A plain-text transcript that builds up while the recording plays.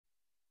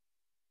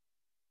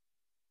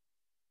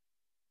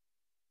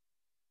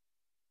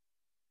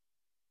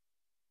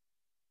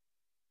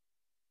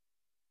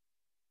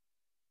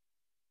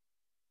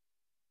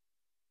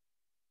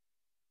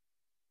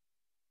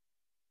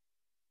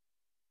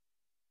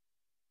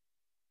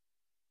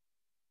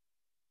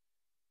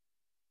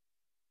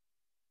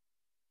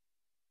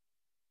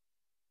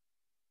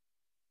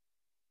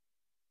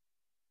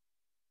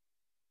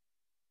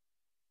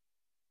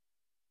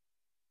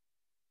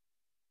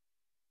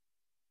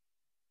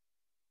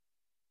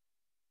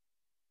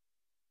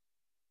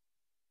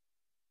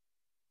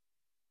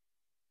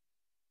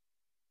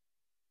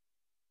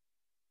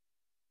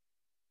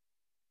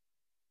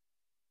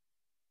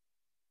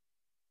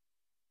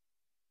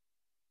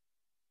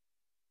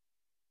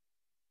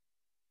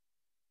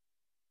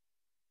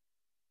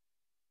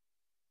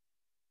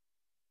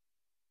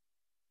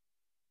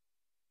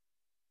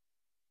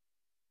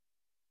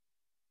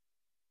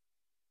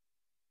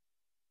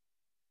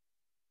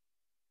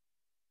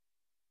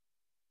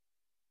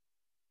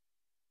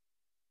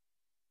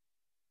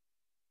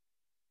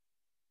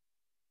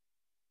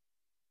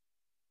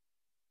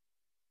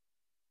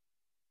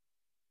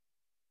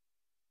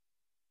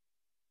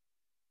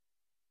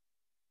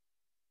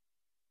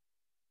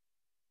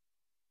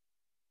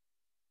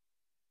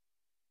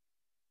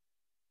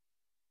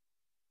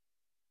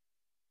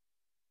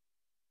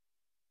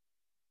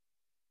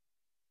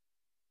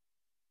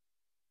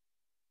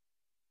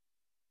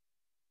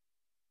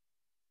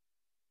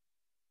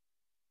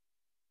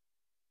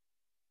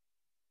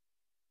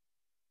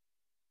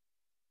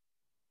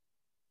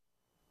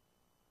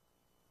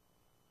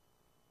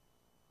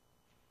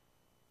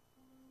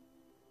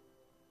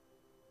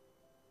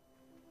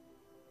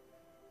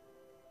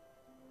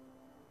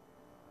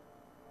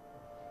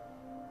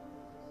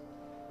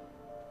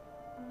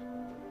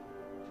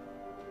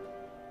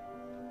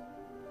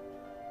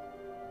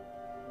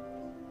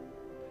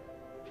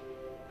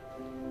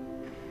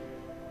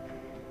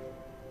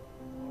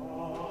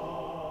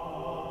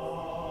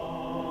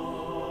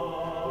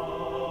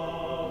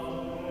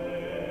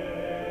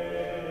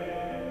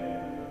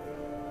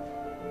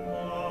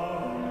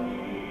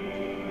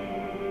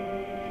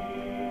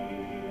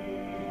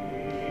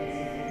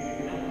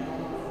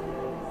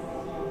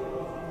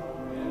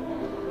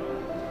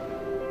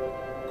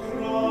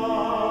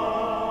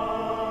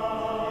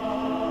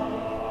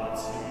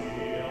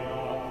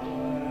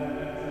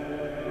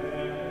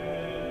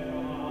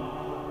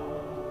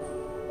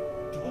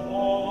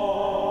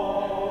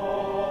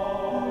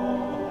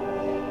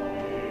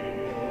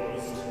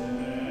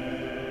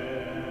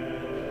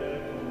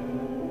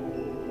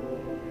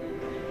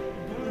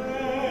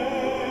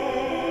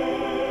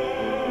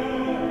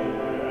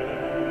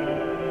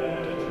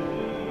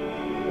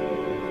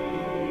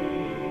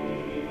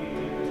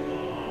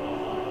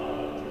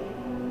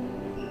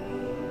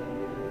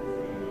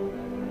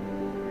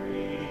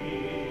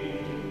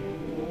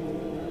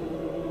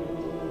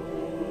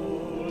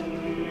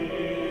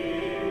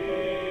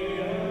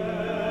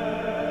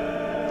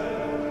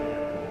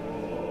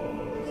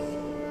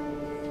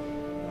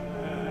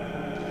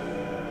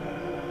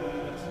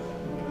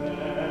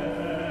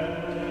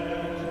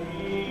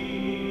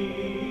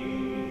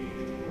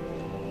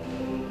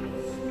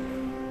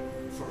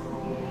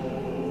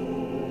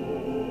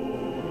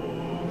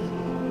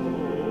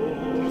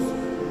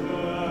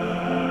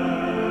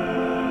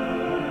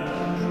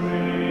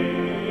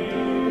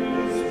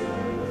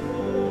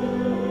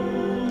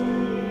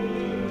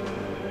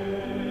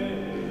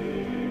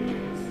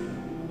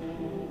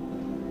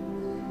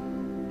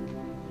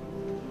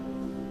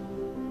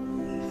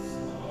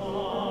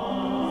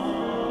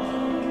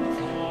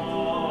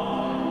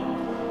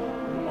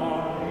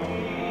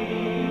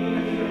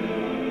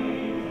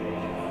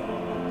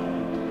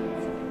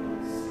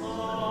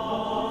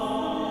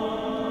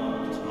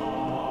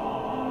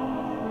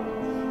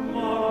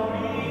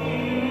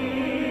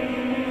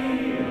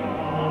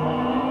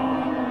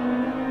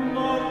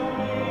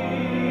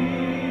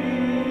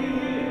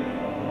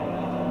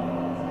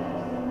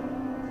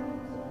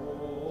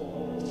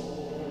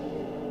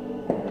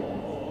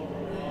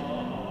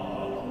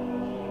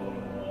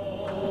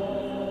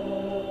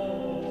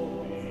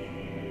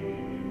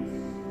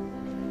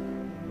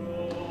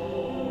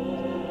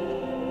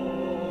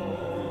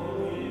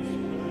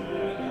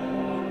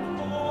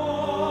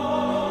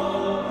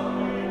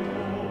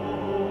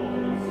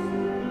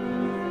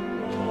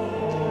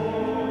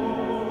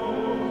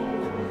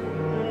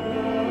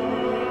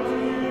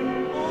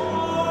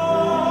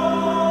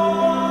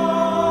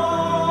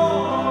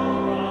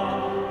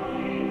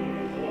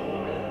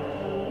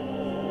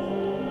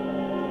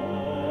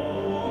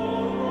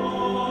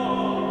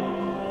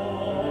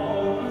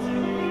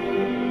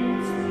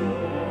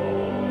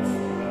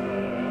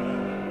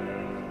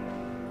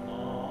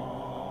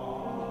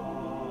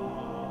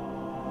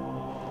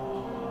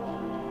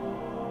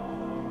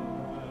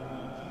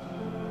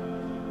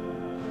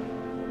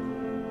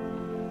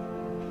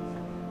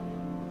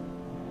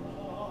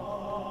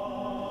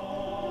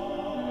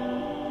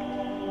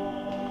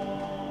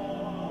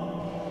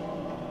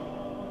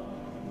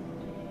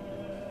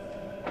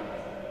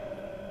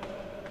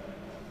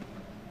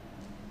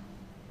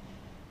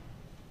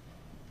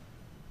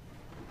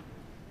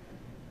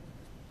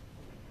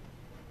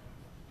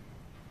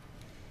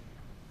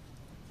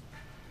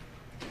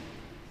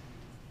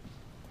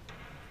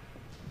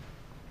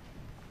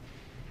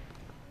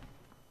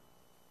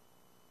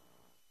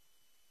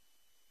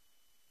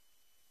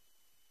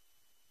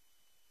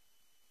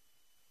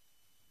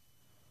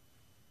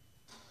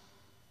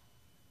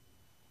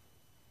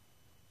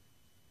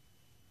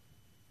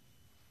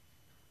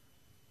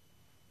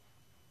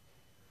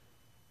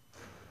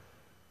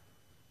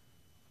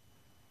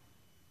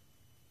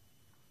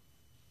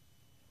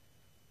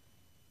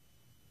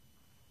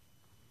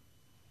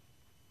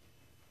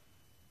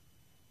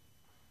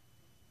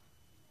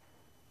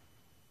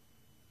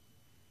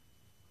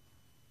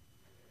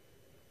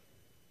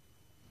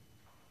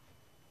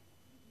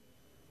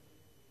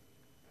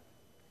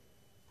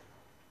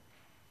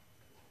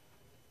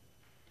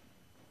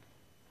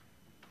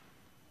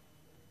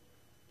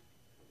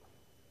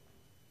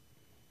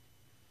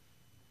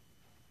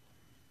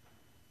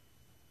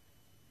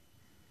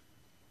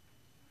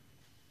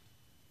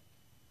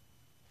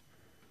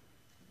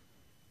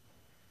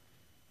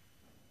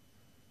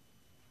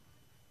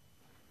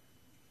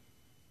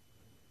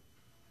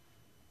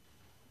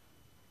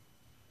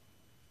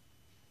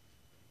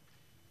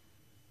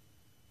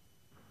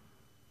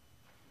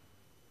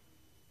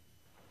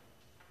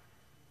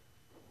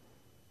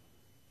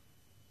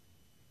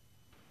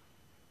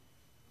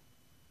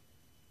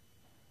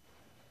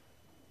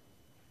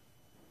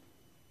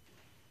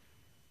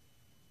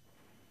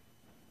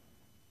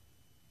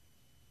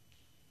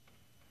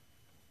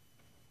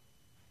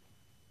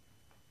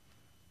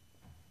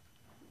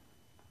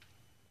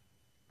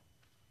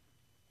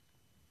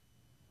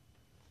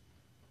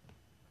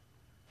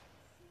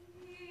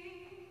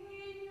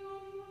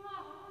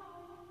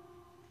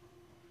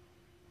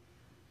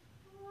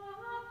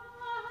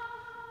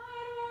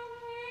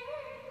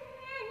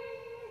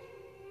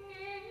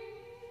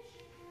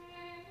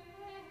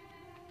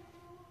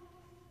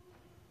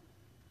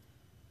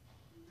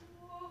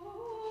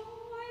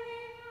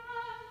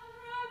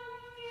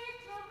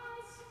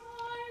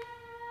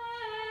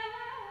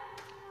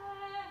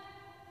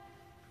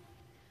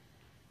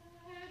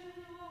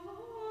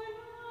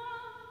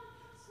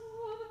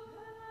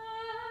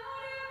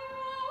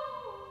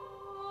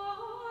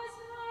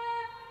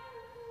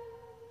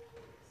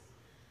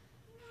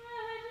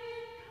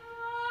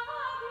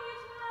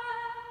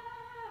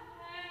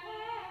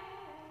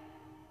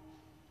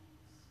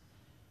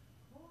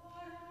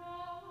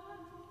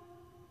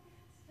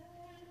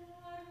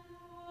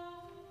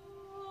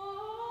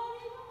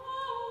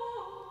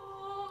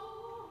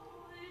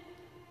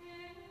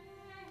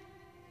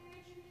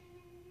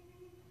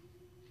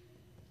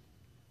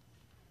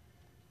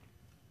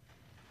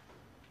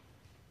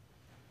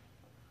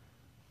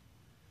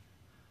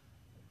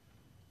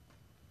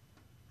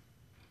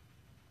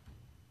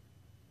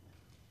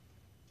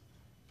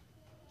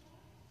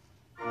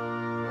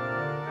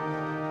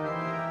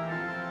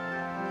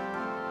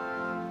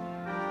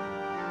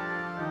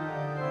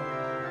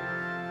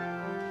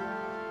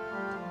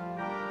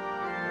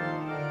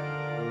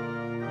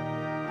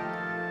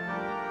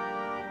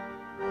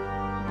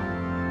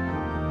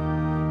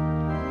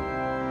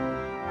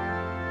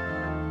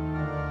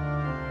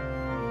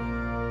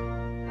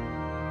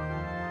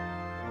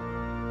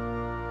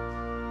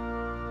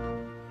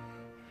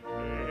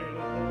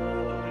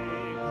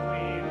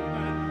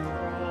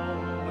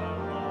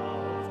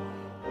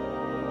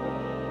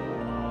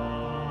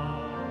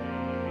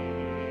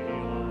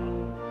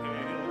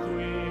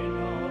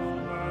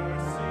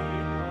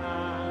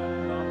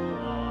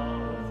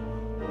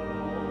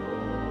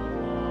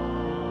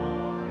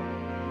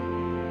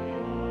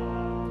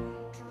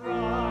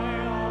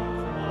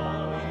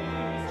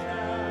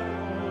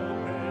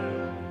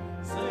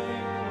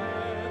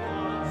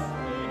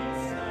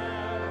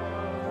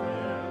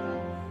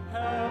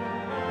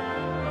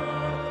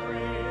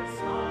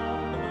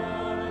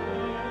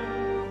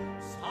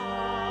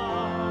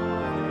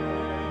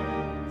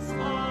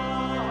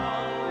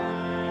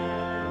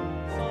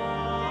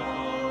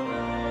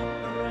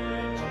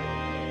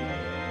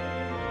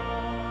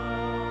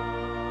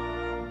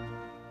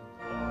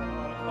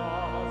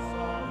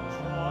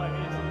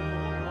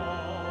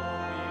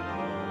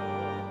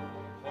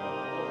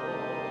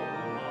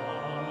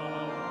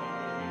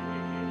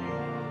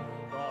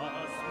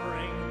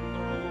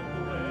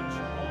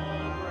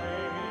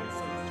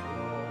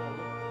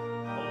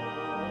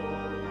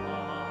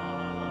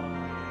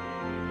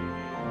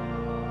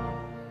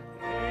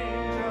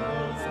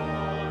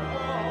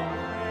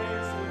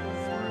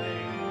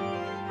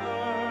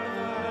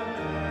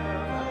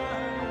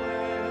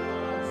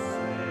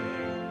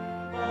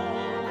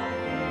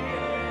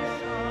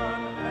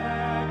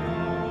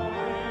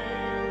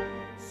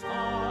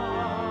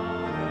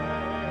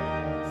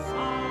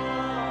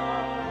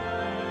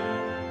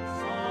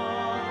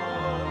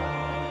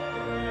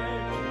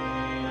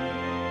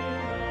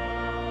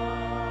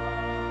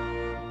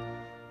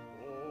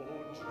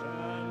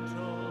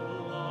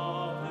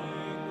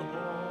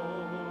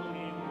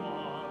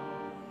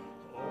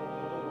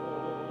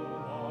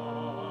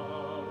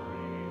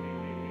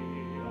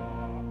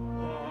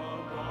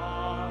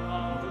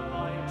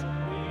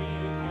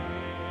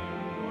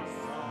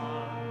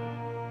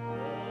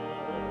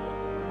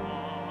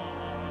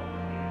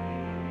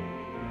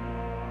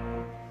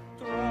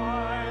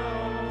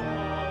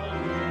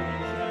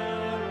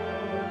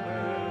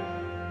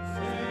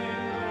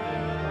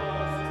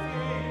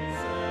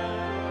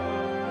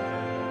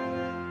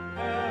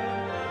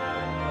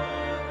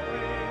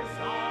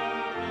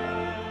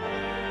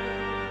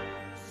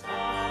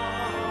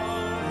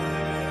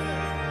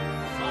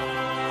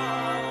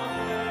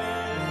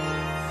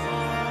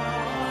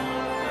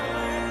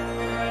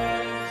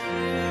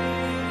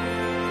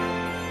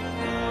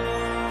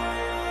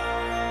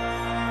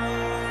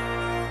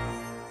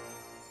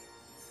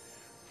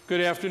Good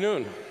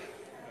afternoon.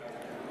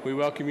 We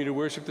welcome you to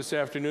worship this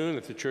afternoon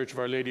at the Church of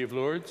Our Lady of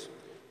Lourdes.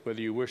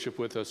 Whether you worship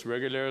with us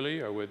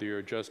regularly or whether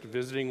you're just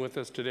visiting with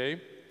us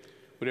today,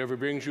 whatever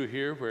brings you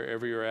here,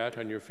 wherever you're at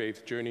on your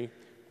faith journey,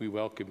 we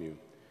welcome you.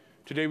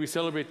 Today we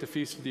celebrate the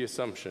Feast of the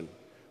Assumption.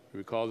 We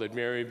recall that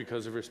Mary,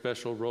 because of her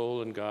special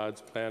role in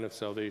God's plan of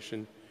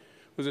salvation,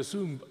 was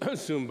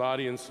assumed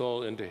body and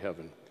soul into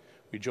heaven.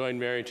 We join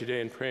Mary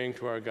today in praying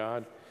to our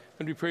God,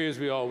 and we pray as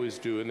we always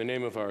do in the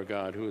name of our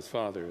God, who is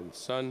Father and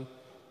Son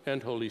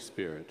and Holy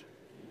Spirit.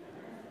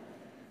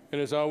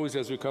 And as always,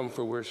 as we come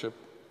for worship,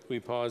 we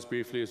pause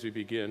briefly as we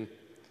begin,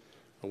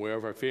 aware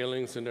of our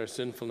failings and our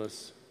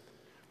sinfulness.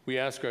 We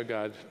ask our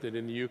God that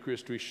in the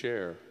Eucharist we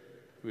share,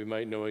 we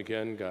might know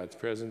again God's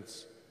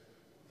presence,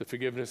 the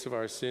forgiveness of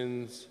our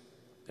sins,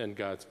 and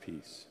God's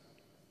peace.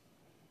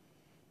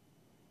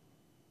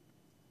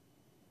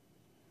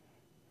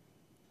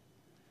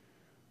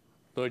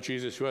 Lord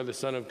Jesus, you are the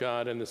Son of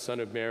God and the Son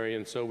of Mary,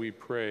 and so we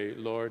pray,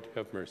 Lord,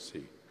 have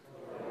mercy.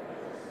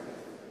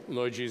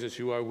 Lord Jesus,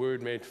 you are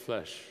Word made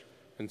flesh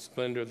and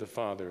splendor of the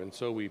Father, and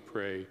so we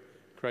pray,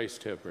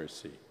 Christ, have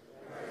mercy.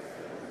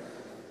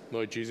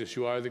 Lord Jesus,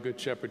 you are the Good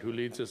Shepherd who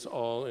leads us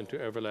all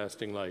into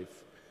everlasting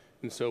life,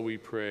 and so we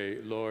pray,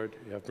 Lord,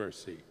 have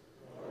mercy.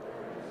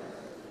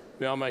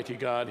 May Almighty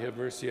God have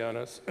mercy on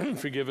us,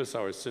 forgive us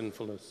our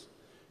sinfulness,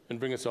 and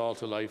bring us all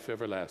to life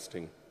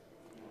everlasting.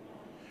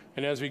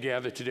 And as we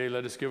gather today,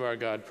 let us give our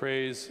God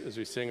praise as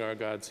we sing our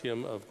God's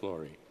hymn of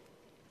glory.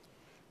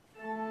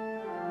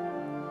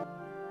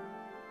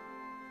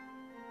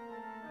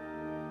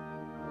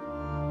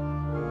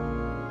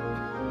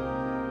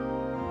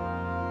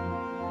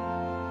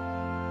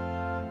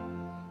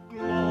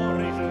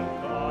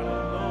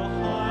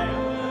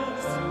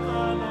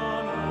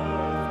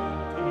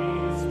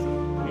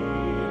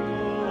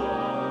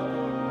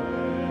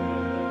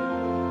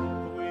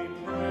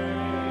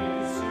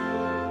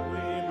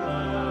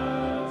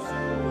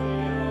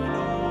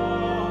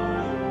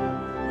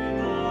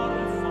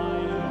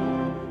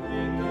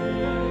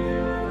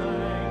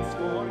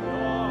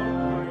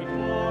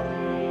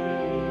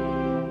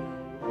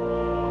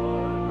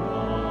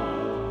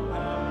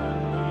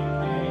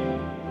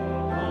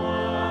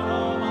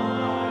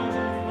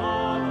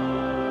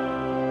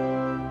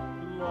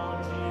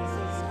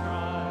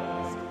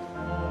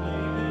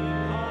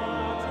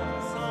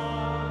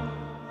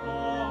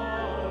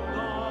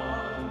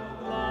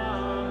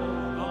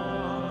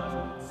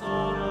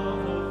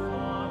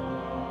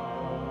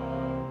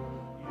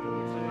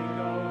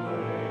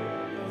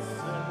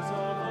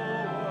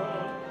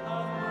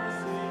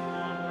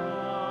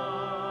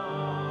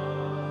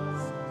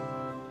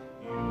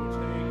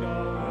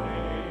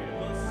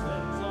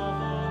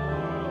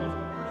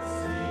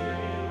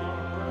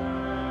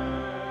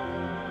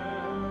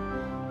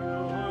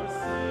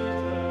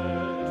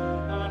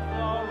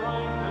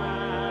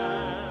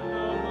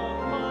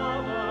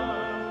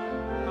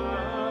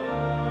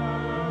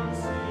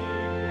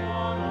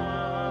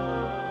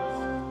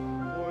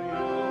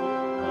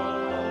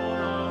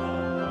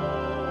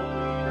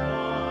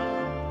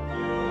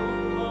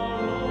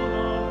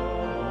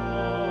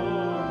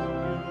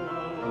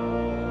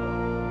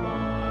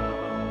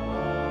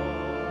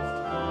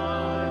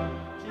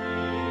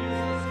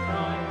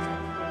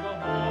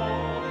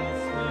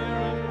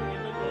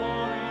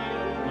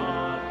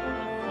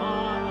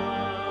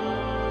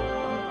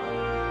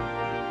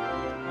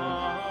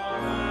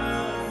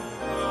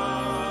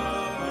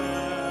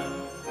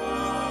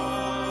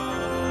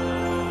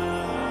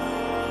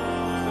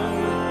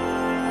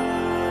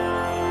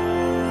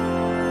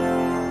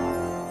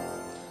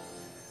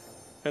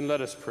 And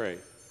let us pray.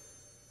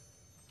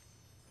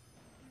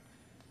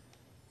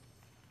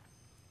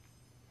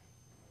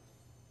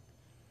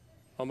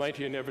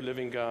 Almighty and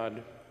ever-living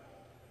God,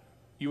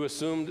 you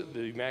assumed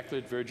the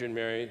Immaculate Virgin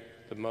Mary,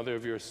 the mother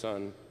of your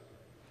Son,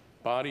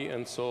 body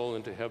and soul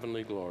into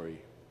heavenly glory.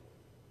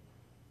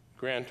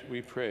 Grant,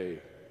 we pray,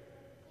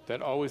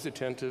 that always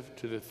attentive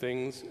to the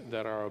things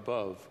that are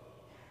above,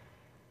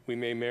 we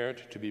may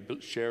merit to be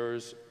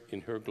sharers in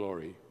her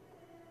glory.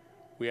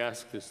 We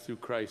ask this through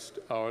Christ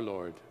our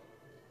Lord.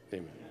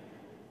 Amen.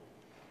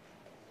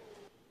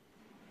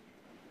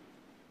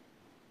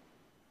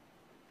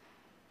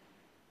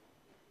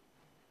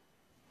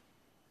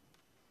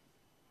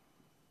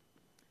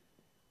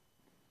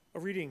 A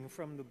reading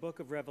from the book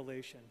of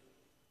Revelation.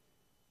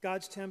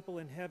 God's temple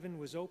in heaven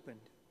was opened,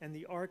 and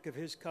the ark of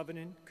his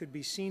covenant could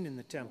be seen in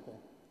the temple.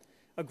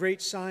 A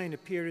great sign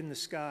appeared in the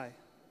sky,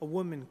 a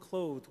woman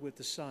clothed with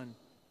the sun,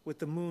 with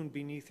the moon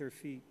beneath her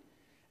feet,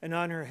 and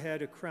on her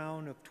head a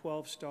crown of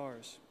 12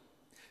 stars.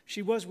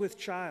 She was with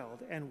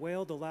child and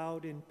wailed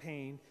aloud in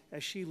pain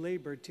as she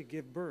labored to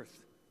give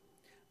birth.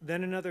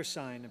 Then another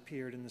sign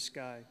appeared in the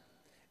sky.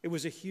 It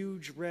was a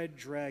huge red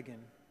dragon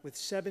with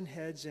 7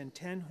 heads and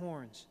 10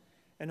 horns,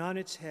 and on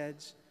its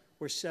heads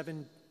were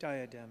 7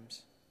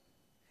 diadems.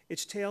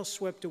 Its tail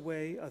swept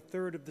away a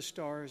third of the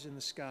stars in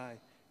the sky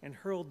and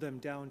hurled them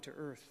down to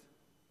earth.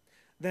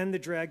 Then the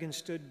dragon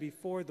stood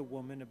before the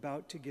woman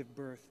about to give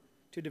birth,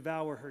 to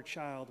devour her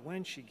child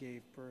when she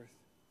gave birth.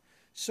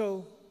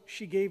 So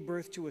she gave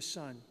birth to a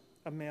son,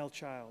 a male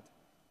child,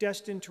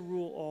 destined to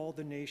rule all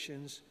the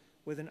nations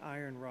with an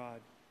iron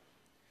rod.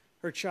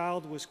 Her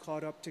child was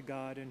caught up to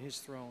God and his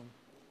throne.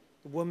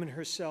 The woman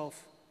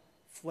herself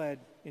fled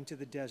into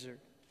the desert,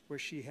 where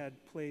she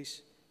had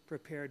place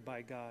prepared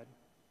by God.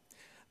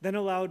 Then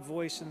a loud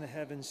voice in the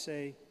heavens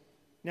say,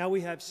 "Now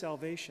we have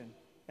salvation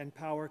and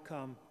power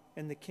come,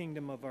 and the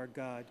kingdom of our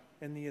God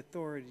and the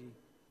authority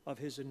of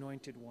his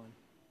anointed one."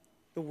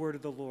 The word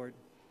of the Lord.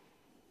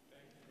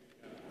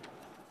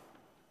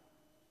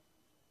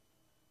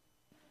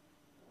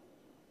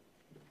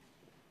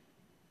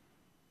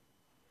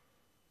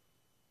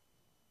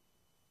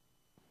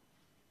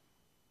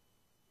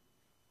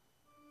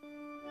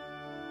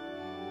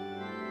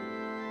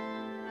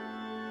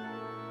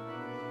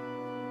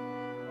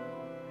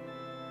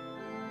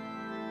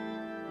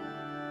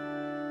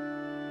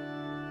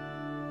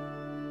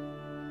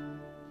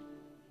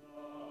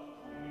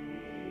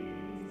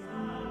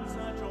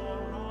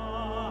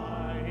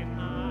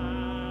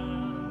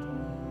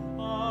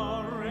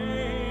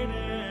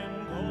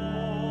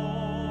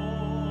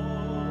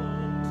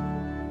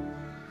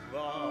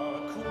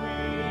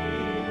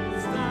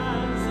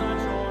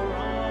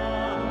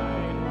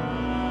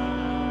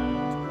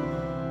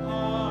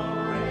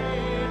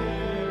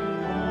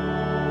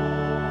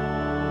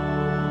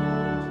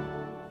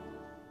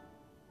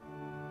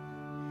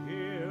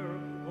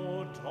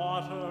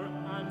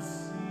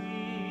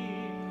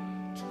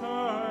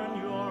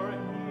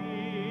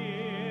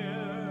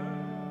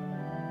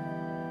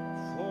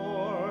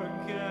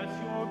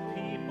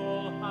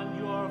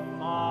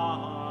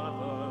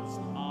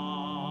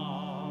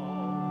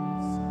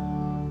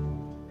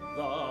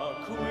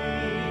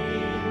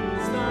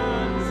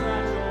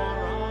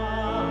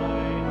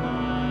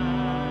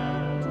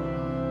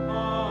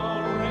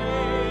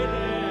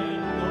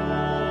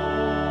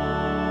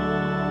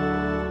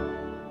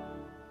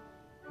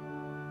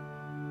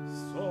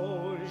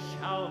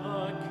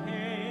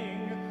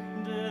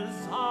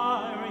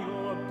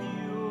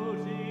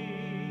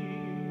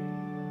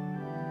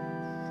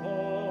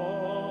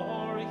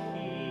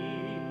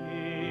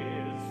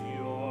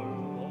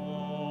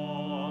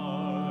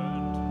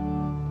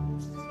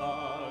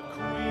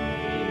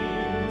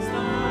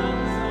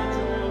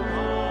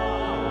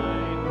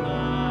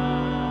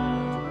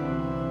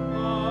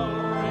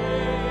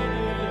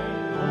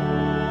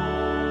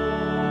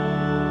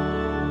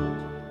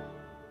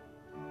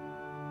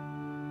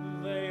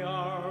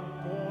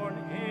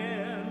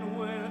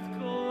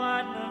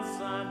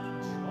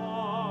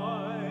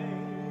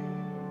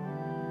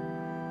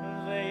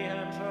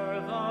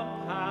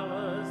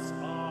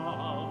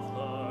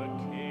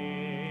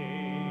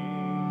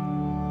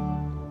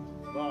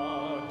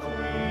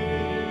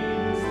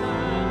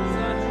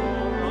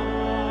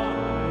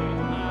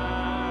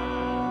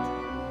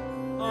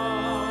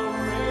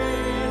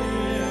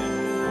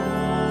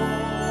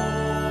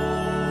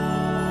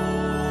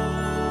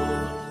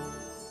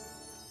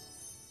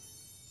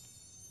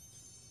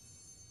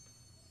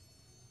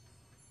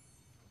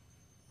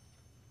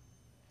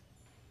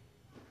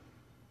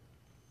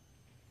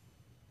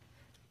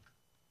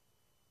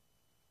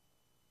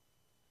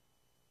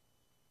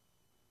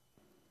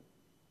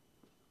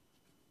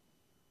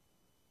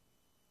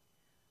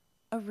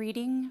 A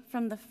reading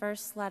from the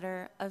first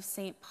letter of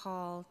St.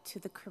 Paul to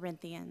the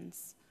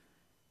Corinthians.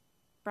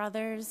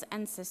 Brothers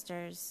and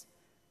sisters,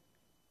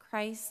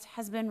 Christ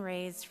has been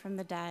raised from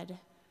the dead,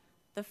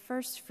 the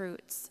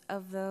firstfruits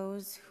of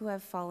those who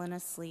have fallen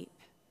asleep.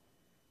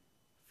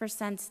 For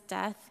since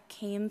death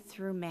came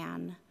through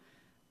man,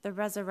 the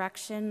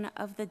resurrection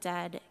of the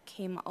dead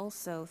came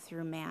also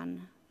through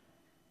man.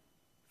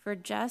 For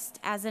just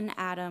as in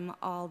Adam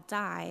all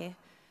die,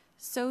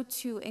 so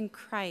too in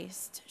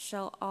Christ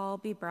shall all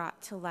be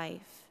brought to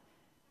life,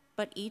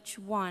 but each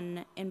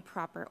one in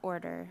proper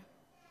order.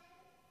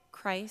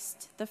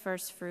 Christ the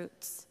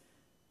firstfruits,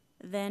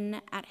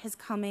 then at his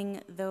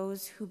coming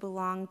those who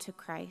belong to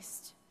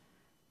Christ.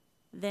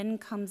 Then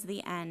comes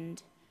the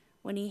end,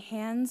 when he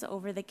hands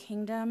over the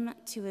kingdom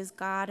to his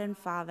God and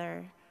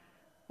Father,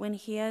 when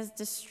he has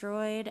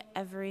destroyed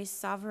every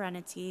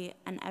sovereignty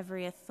and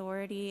every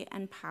authority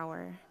and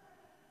power.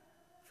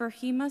 For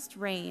he must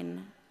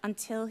reign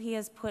until he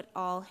has put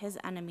all his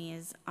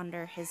enemies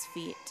under his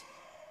feet.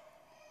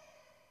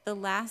 The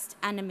last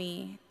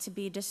enemy to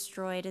be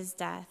destroyed is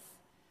death,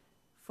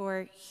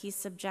 for he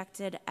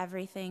subjected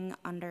everything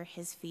under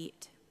his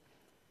feet.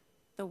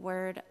 The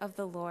word of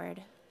the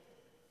Lord.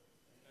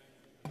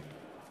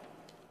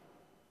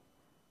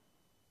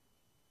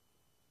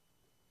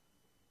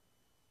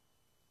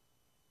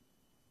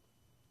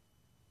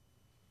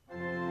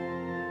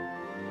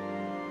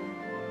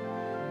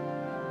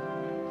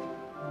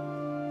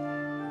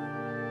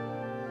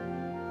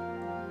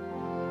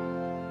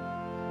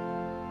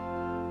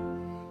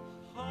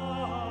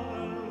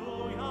 Hallelujah.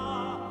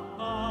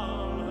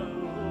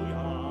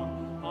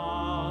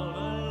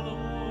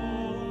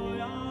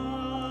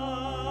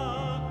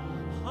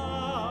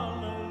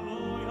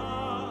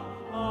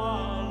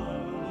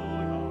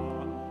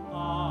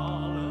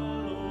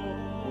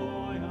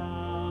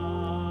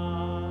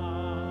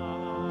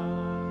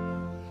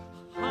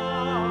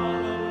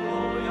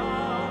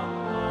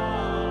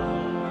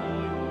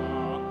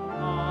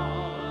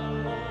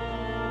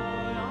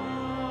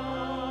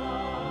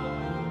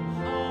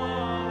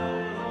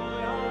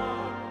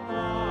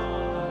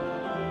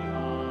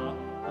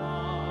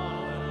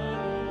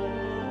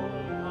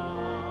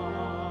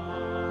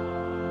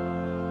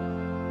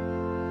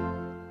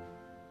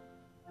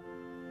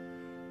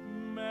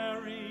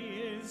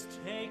 is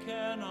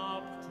taken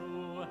up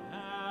to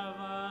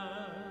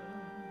heaven.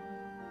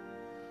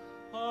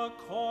 A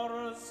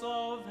chorus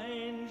of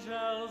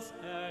angels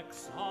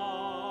exalts.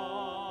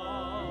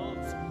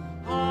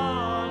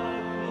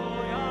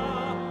 Hallelujah,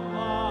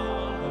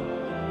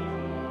 hallelujah,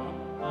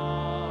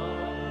 hallelujah,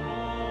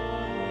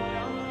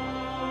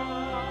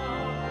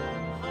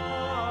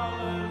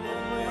 hallelujah,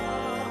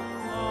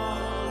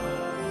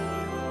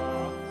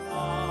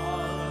 hallelujah.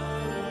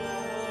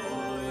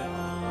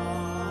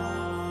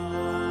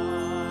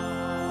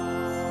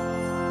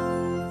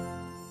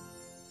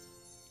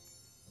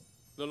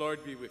 The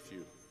Lord be with you.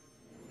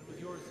 And with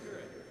your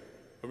spirit.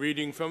 A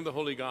reading from the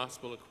Holy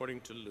Gospel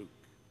according to Luke.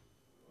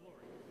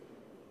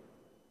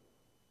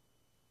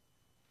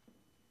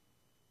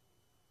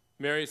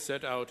 Mary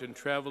set out and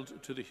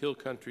traveled to the hill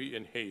country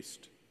in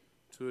haste,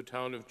 to a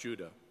town of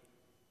Judah,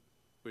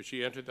 where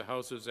she entered the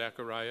house of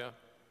Zechariah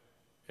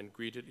and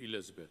greeted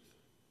Elizabeth.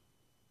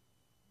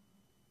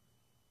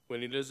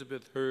 When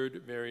Elizabeth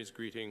heard Mary's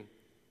greeting,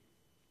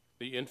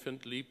 the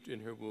infant leaped in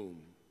her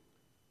womb,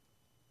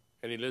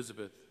 and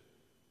Elizabeth,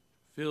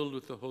 filled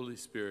with the Holy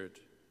Spirit,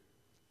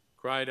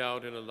 cried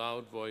out in a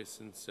loud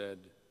voice and said,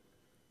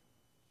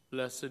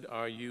 "Blessed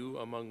are you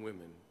among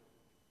women,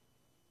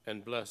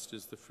 and blessed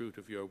is the fruit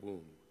of your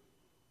womb.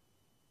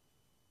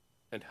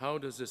 And how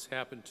does this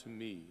happen to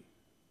me,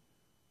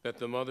 that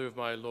the mother of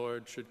my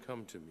Lord should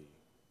come to me?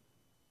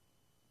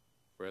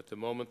 For at the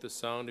moment the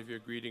sound of your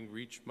greeting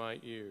reached my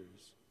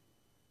ears,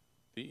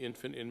 the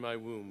infant in my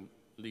womb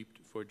leaped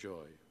for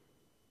joy.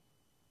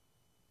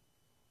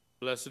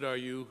 Blessed are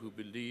you who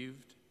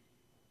believed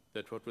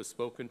that what was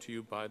spoken to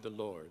you by the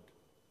Lord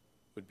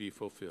would be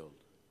fulfilled."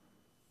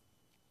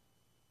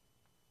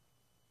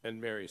 And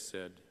Mary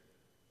said,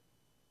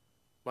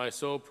 "My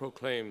soul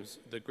proclaims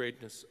the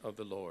greatness of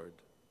the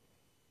Lord.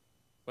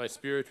 My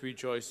spirit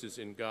rejoices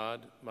in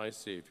God, my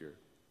Savior,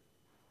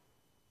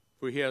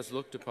 for he has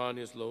looked upon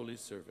his lowly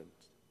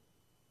servant.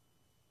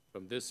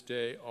 From this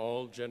day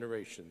all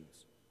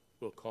generations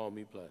will call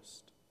me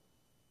blessed.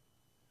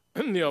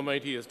 The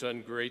Almighty has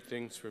done great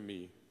things for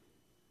me,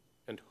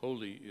 and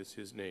holy is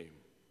his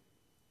name.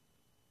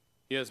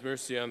 He has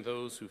mercy on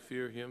those who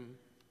fear him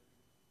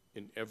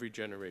in every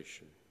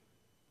generation.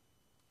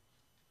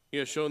 He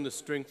has shown the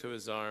strength of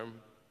his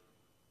arm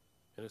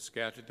and has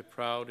scattered the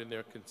proud in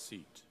their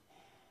conceit.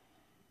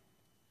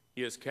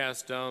 He has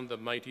cast down the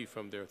mighty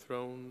from their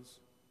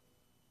thrones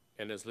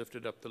and has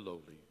lifted up the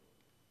lowly.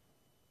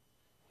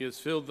 He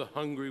has filled the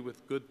hungry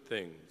with good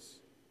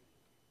things,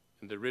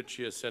 and the rich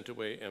he has sent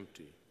away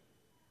empty.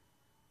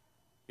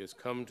 He has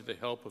come to the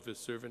help of his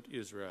servant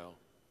Israel,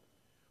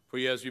 for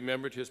he has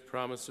remembered his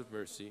promise of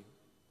mercy,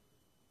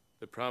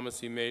 the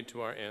promise he made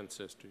to our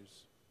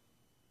ancestors,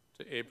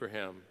 to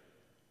Abraham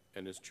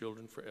and his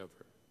children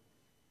forever."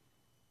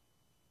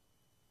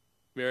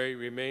 Mary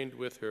remained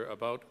with her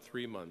about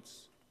 3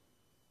 months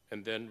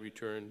and then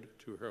returned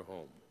to her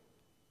home.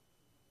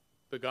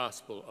 The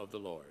Gospel of the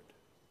Lord.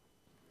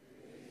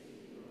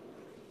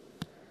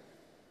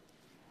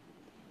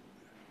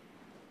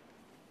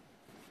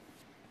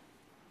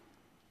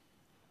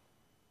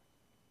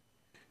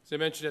 As I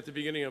mentioned at the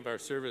beginning of our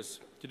service,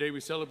 today we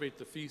celebrate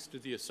the Feast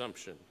of the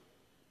Assumption.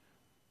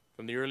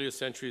 From the earliest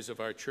centuries of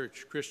our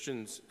church,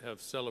 Christians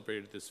have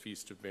celebrated this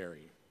Feast of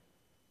Mary.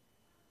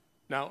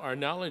 Now, our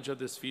knowledge of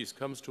this feast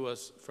comes to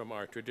us from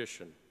our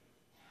tradition.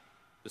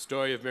 The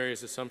story of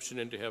Mary's Assumption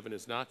into heaven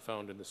is not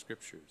found in the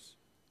Scriptures.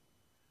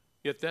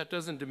 Yet that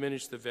doesn't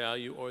diminish the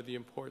value or the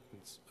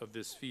importance of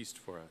this feast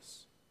for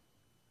us.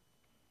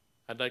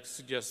 I'd like to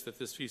suggest that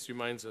this feast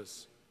reminds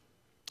us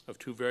of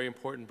 2 very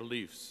important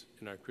beliefs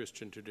in our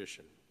Christian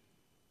tradition.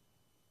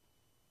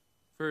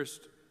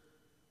 First,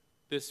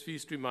 this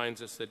feast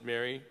reminds us that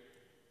Mary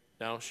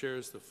now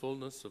shares the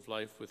fullness of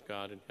life with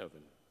God in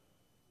heaven.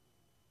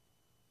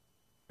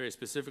 Very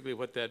specifically,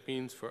 what that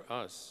means for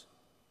us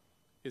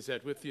is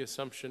that with the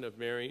Assumption of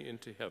Mary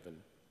into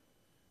heaven,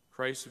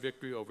 Christ's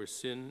victory over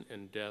sin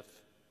and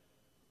death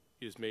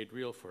is made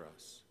real for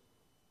us,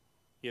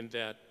 in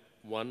that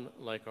one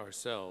like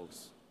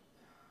ourselves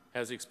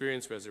has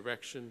experienced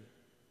resurrection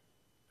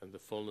and the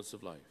fullness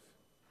of life.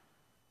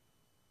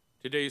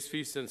 Today's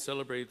feast then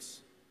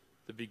celebrates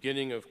the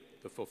beginning of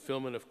the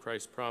fulfillment of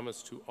Christ's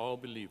promise to all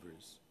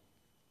believers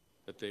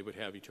that they would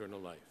have eternal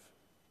life.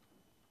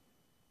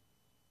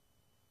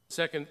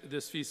 Second,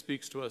 this feast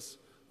speaks to us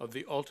of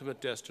the ultimate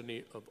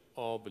destiny of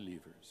all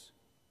believers,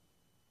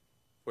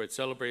 for it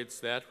celebrates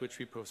that which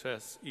we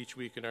profess each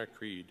week in our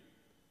creed,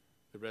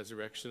 the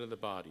resurrection of the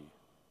body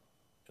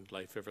and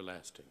life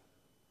everlasting.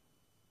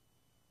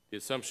 The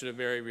Assumption of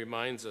Mary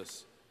reminds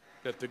us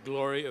that the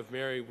glory of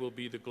Mary will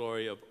be the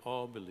glory of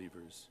all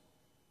believers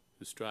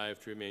who strive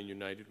to remain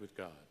united with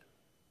God.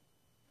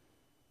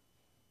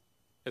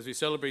 As we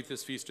celebrate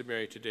this Feast of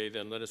Mary today,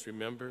 then let us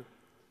remember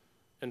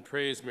and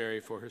praise Mary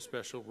for her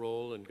special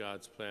role in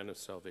God's plan of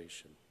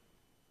salvation.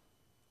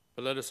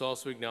 But let us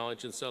also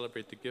acknowledge and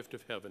celebrate the gift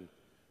of heaven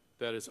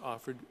that is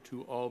offered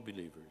to all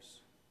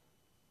believers.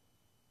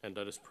 And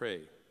let us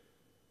pray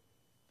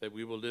that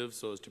we will live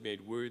so as to be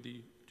made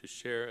worthy to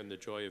share in the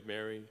joy of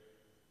Mary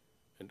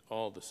and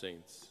all the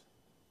saints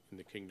in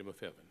the kingdom of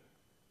heaven.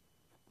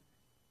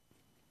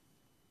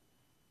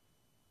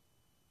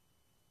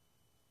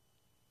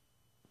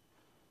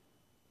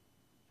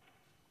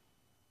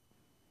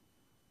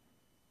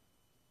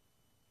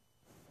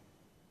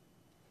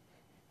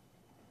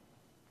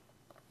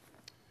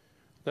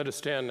 Let us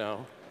stand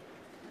now,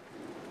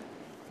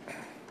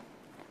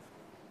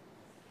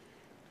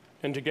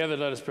 and together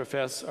let us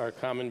profess our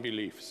common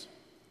beliefs.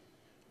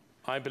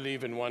 I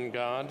believe in one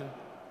God,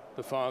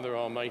 the Father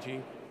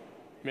Almighty,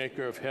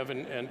 maker of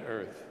heaven and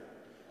earth,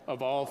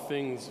 of all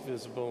things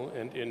visible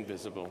and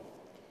invisible.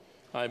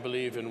 I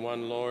believe in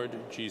one Lord,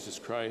 Jesus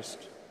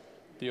Christ,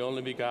 the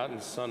only begotten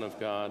Son of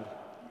God,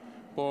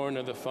 born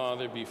of the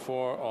Father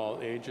before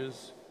all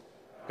ages,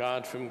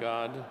 God from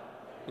God,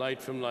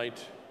 light from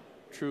light,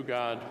 true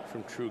God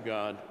from true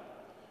God,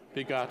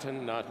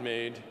 begotten, not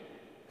made,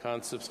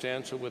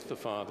 consubstantial with the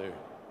Father.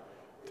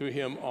 Through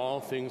him all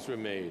things were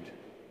made.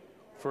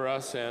 For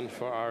us and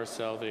for our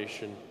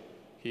salvation,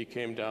 he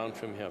came down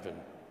from heaven,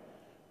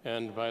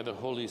 and by the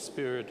Holy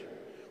Spirit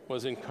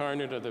was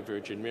incarnate of the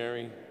Virgin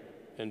Mary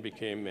and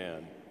became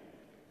man.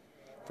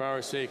 For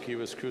our sake he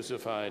was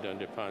crucified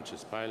under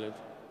Pontius Pilate.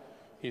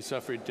 He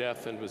suffered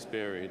death and was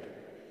buried,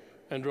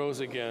 and rose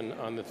again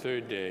on the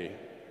third day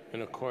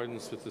in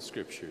accordance with the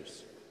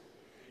Scriptures.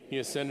 He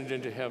ascended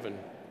into heaven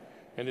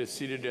and is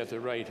seated at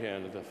the right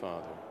hand of the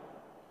Father.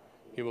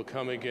 He will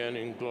come again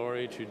in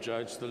glory to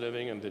judge the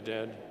living and the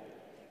dead,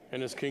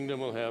 and his kingdom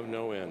will have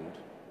no end.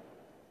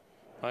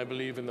 I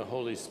believe in the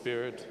Holy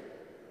Spirit,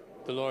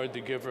 the Lord,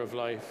 the giver of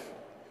life,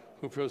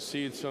 who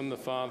proceeds from the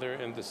Father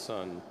and the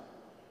Son,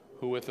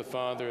 who with the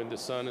Father and the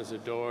Son is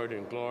adored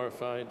and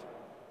glorified,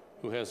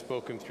 who has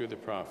spoken through the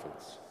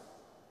prophets.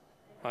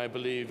 I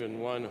believe in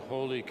one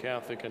holy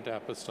Catholic and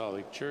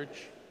Apostolic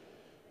Church.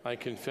 I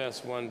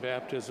confess one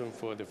baptism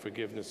for the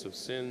forgiveness of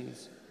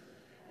sins,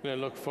 and I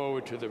look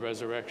forward to the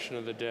resurrection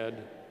of the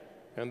dead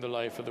and the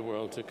life of the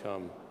world to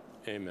come.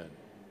 Amen.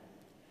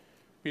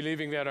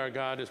 Believing that our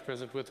God is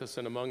present with us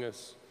and among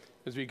us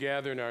as we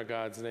gather in our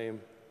God's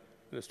name,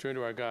 let us turn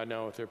to our God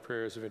now with our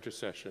prayers of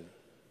intercession.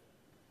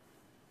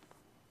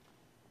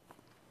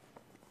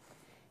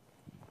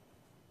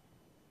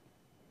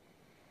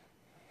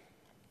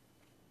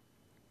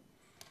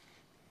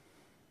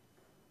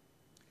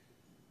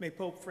 May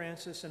Pope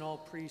Francis and all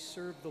priests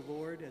serve the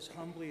Lord as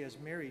humbly as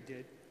Mary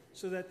did,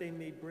 so that they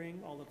may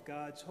bring all of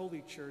God's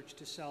holy church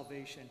to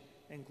salvation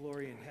and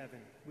glory in heaven.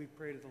 We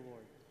pray to the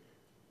Lord.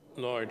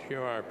 Lord,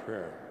 hear our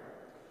prayer.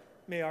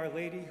 May Our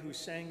Lady, who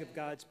sang of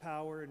God's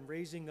power in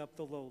raising up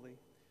the lowly,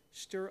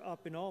 stir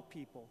up in all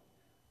people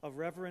a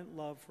reverent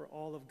love for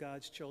all of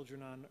God's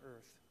children on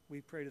earth. We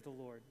pray to the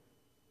Lord.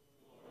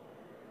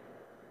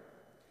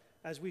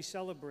 As we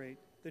celebrate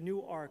the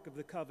new Ark of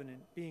the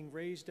Covenant being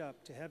raised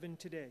up to heaven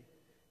today,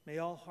 may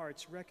all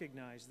hearts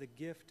recognize the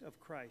gift of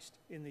Christ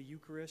in the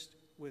Eucharist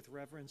with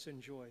reverence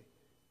and joy.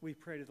 We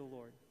pray to the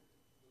Lord.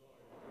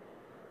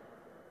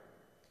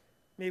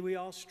 May we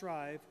all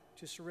strive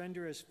to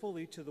surrender as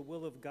fully to the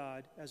will of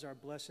God as our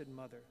Blessed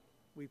Mother.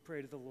 We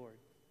pray to the Lord.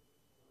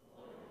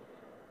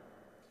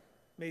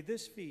 May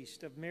this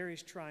feast of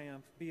Mary's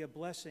triumph be a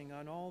blessing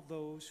on all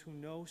those who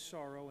know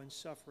sorrow and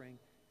suffering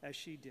as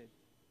she did.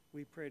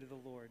 We pray to the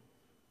Lord.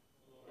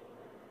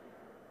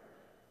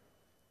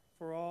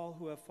 For all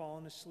who have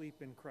fallen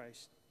asleep in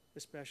Christ,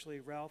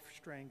 especially Ralph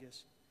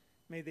Strangus,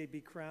 may they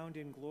be crowned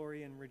in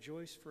glory and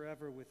rejoice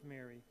forever with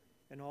Mary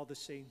and all the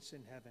saints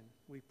in heaven.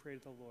 We pray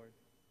to the Lord.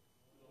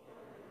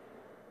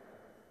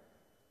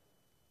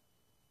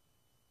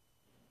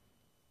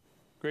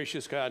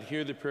 Gracious God,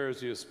 hear the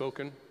prayers you have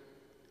spoken.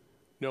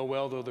 Know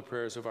well, though, the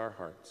prayers of our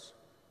hearts.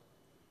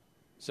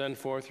 Send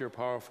forth your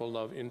powerful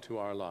love into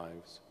our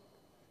lives.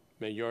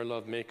 May your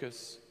love make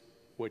us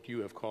what you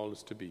have called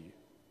us to be.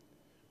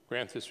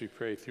 Grant this, we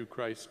pray, through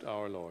Christ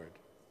our Lord.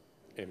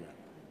 Amen.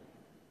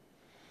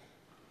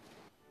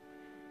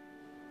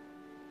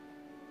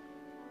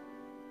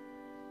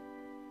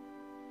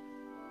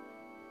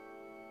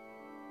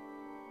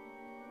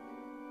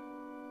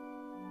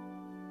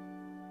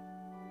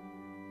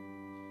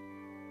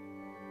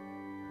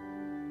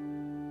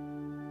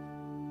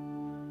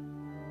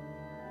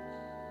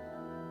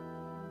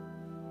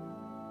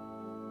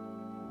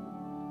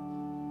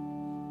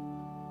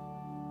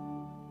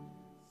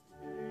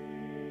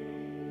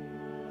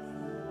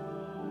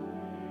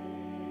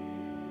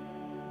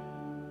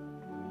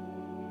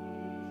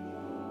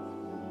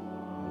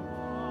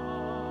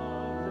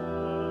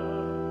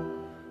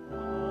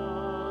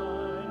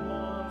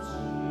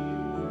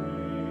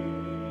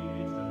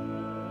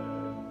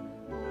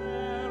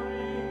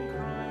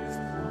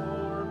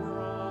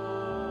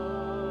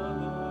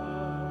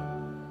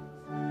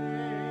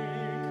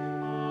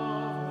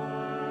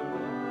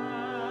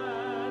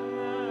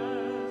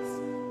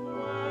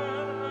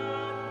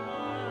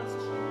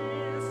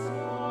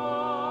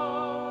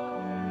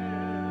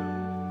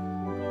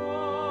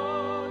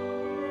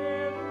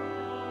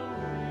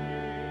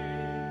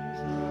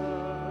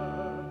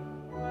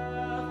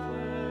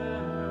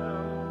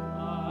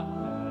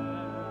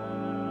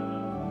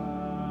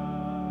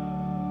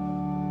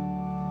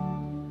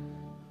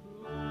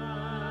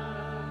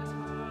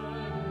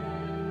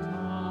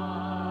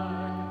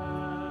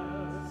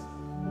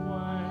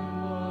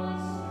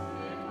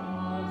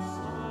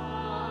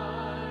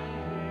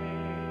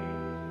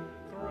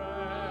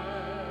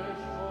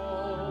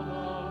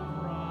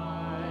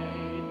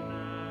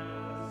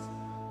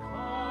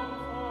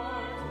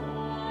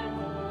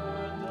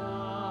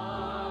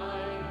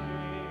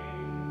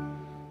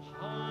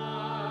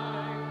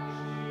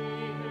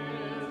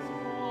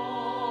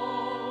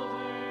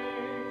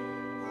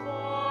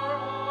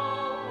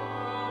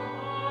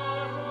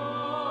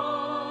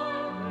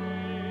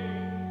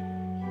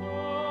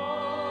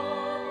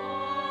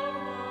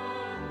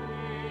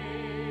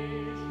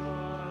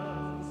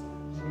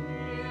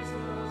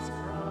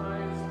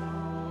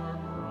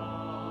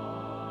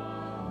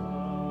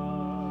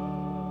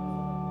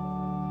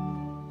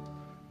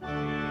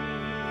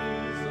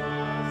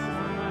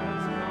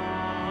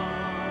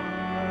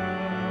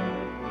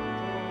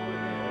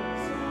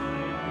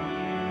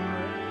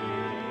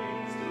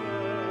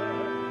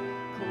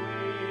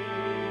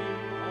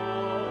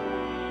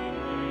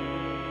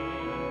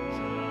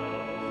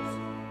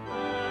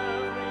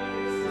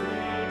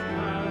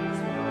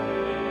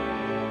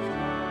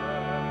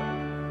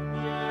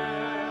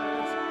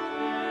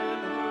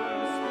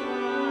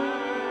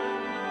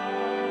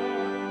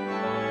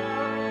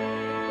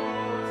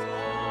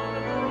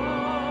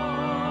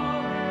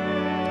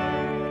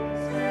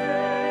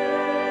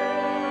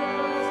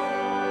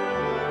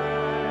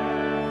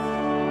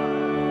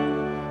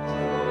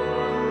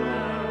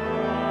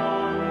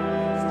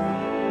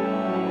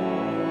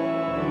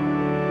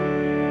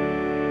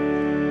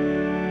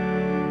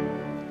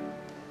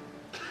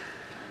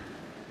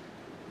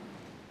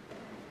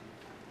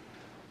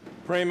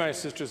 Pray, my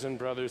sisters and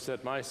brothers,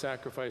 that my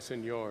sacrifice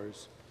and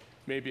yours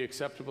may be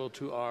acceptable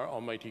to our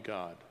Almighty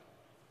God.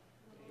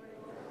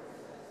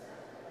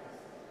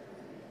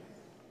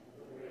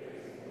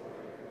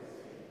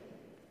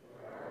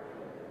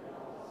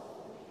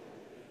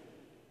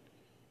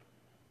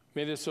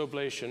 May this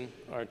oblation,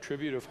 our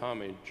tribute of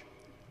homage,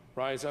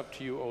 rise up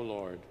to you, O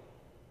Lord,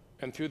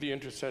 and through the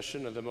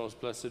intercession of the most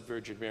blessed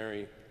Virgin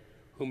Mary,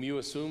 whom you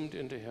assumed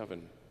into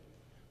heaven,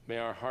 may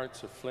our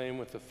hearts aflame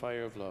with the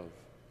fire of love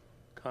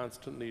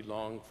constantly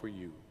long for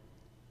you.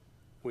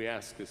 We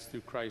ask this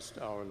through Christ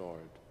our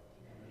Lord.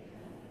 Amen.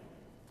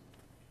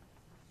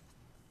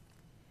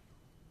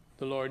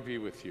 The Lord be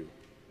with you.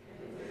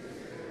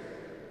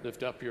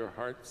 Lift up your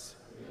hearts.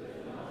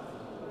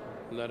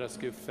 Let us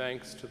give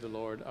thanks to the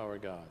Lord our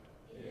God.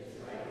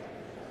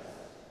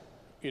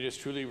 It is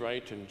truly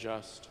right and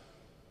just,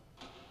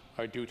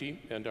 our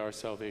duty and our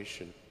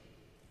salvation,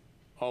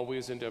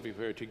 always and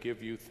everywhere to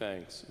give you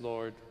thanks,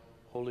 Lord,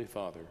 Holy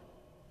Father,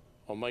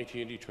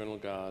 Almighty and eternal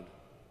God,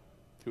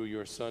 through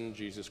your Son,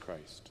 Jesus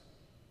Christ.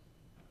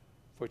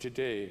 For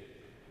today,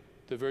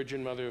 the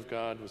Virgin Mother of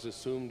God was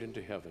assumed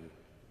into heaven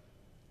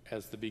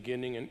as the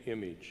beginning and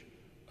image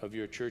of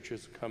your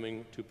church's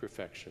coming to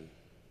perfection,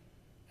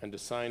 and a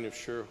sign of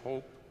sure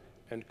hope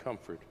and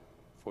comfort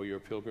for your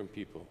pilgrim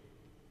people.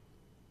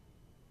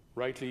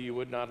 Rightly, you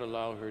would not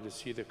allow her to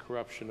see the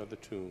corruption of the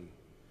tomb,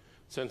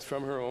 since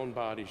from her own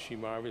body she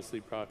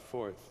marvelously brought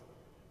forth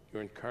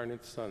your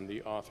incarnate Son,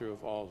 the author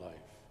of all life.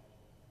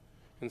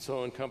 And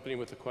so, in company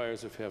with the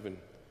choirs of heaven,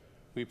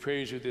 we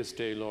praise you this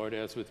day, Lord,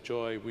 as with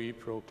joy we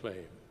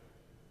proclaim.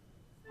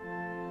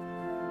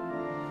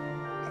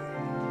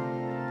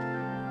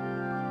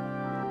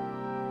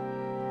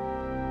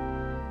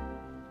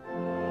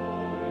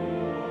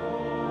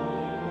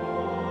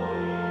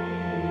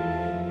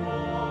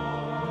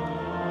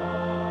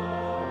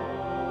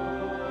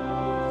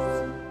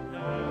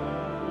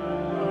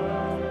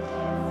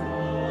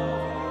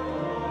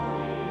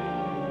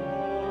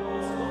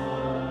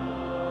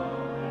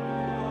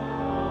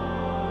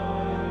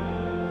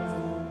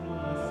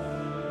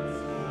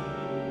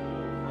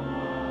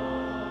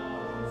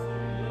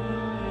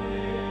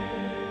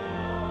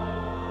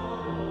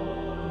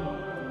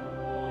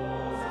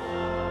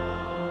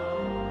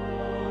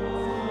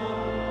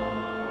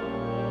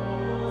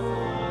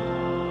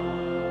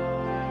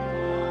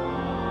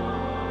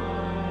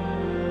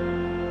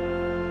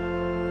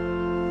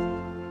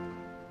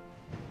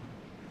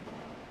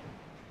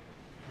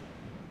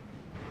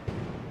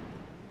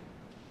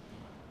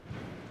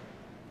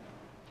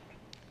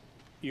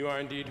 You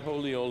are indeed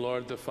holy, O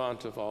Lord, the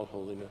fount of all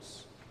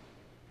holiness.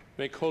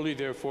 Make holy,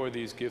 therefore,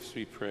 these gifts,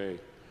 we pray,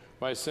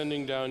 by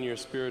sending down your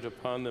Spirit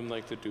upon them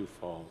like the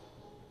dewfall,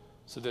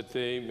 so that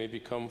they may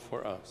become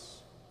for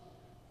us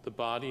the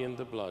body and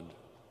the blood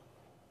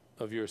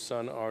of your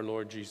Son, our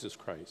Lord Jesus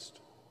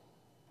Christ.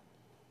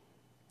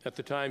 At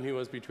the time he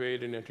was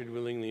betrayed and entered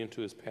willingly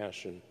into his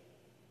passion,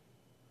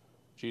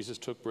 Jesus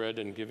took bread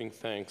and, giving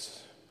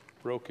thanks,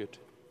 broke it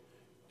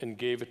and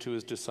gave it to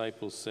his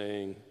disciples,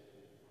 saying,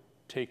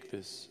 "Take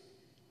this,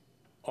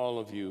 all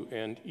of you,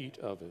 and eat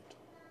of it,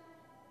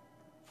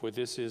 for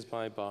this is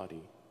my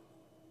body,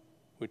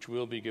 which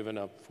will be given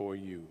up for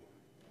you."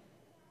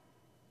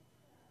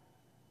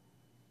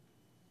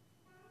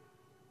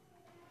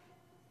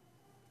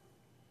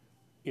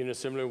 In a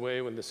similar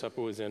way, when the supper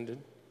was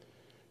ended,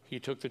 he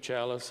took the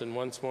chalice, and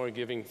once more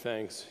giving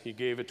thanks, he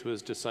gave it to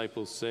his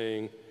disciples,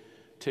 saying,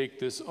 "Take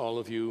this, all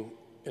of you,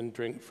 and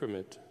drink from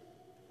it,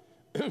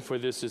 for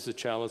this is the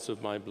chalice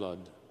of my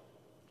blood,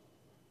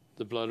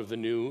 the blood of the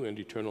new and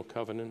eternal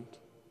covenant,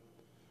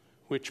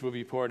 which will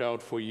be poured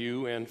out for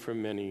you and for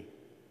many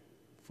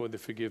for the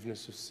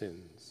forgiveness of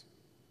sins.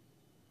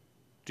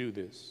 Do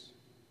this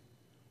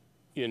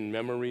in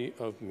memory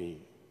of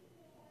me."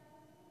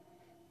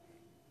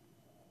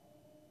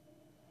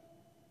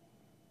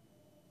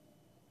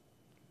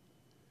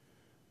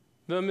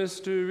 The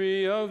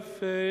mystery of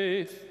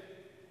faith.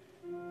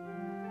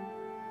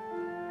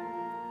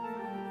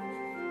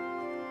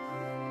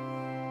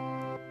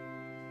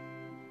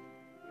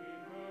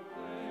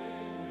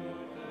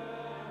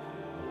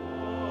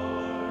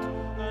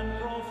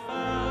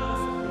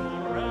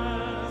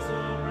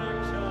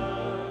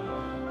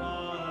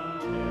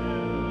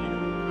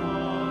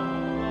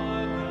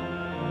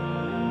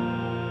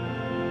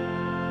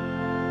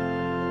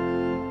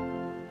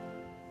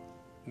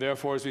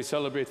 Therefore, as we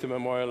celebrate the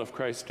memorial of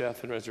Christ's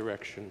death and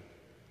resurrection,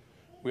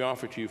 we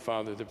offer to you,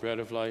 Father, the bread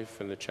of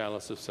life and the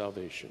chalice of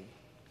salvation,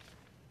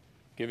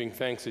 giving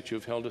thanks that you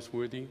have held us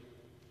worthy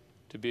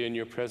to be in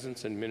your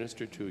presence and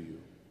minister to you.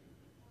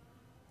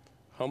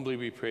 Humbly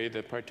we pray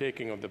that,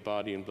 partaking of the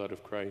body and blood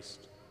of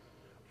Christ,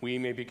 we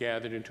may be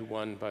gathered into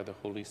one by the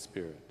Holy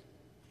Spirit.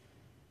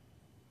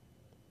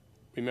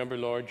 Remember,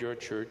 Lord, your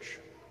church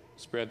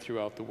spread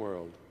throughout the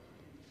world.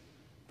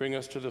 Bring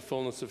us to the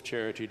fullness of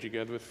charity,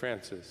 together with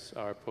Francis,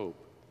 our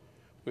Pope,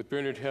 with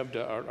Bernard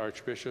Hebda, our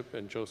Archbishop,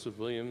 and Joseph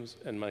Williams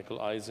and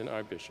Michael Eisen,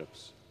 our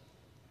bishops.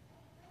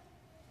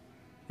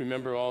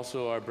 Remember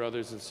also our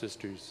brothers and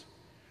sisters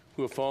who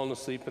who have fallen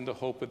asleep in the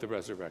hope of the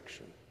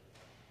resurrection,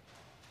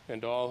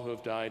 and all who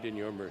have died in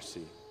your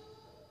mercy.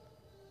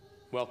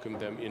 Welcome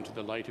them into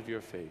the light of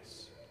your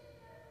face.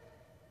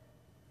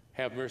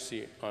 Have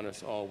mercy on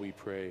us all, we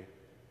pray,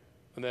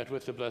 and that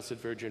with the Blessed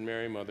Virgin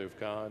Mary, Mother of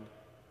God,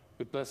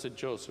 with blessed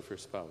Joseph, her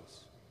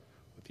spouse,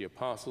 with the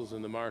apostles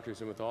and the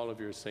martyrs, and with all of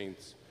your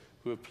saints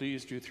who have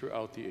pleased you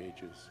throughout the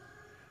ages,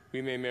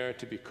 we may merit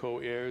to be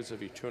co-heirs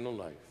of eternal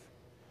life.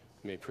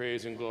 We may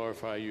praise and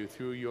glorify you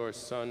through your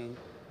Son,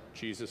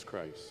 Jesus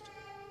Christ.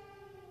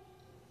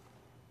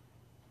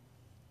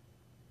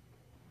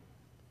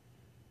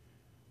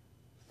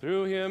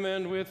 Through him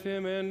and with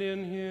him and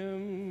in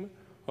him,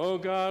 O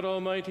God,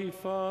 Almighty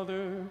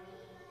Father,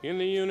 in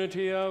the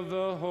unity of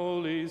the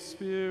Holy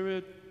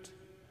Spirit,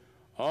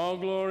 all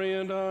glory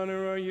and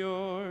honor are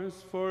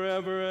yours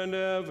forever and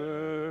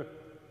ever.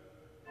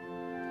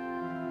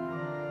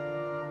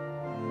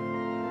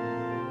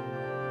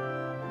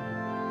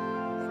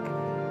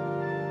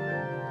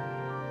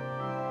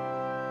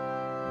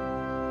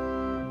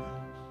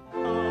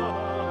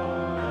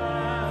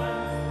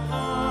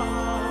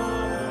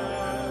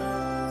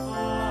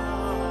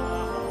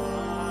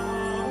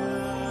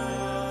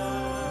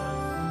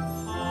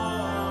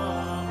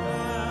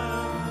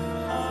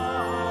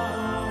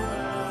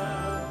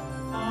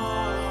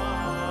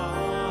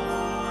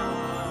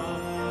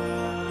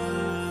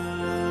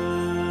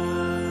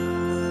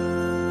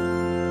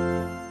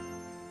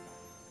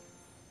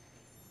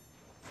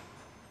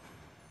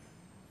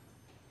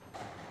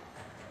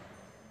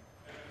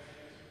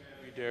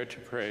 Dare to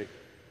pray.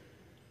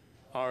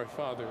 Our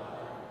Father,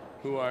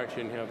 who art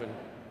in heaven,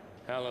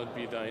 hallowed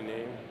be thy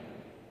name.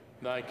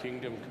 Thy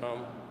kingdom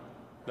come,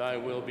 thy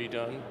will be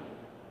done,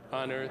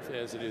 on earth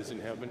as it is in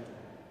heaven.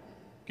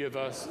 Give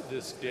us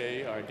this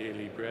day our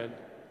daily bread,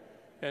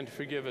 and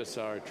forgive us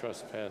our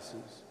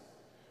trespasses,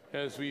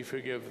 as we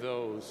forgive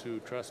those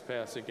who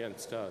trespass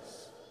against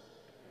us.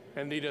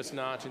 And lead us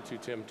not into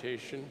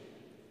temptation,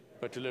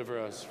 but deliver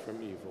us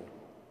from evil.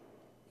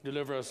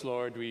 Deliver us,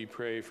 Lord, we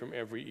pray, from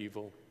every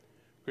evil.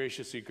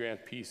 Graciously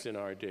grant peace in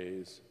our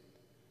days,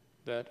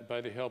 that by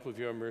the help of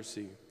your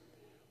mercy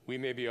we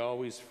may be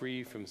always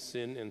free from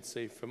sin and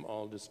safe from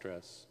all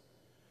distress,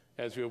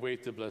 as we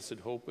await the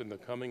blessed hope in the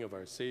coming of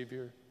our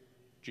Savior,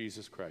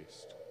 Jesus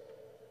Christ.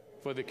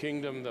 For the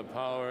kingdom, the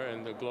power,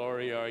 and the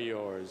glory are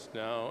yours,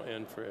 now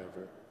and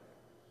forever.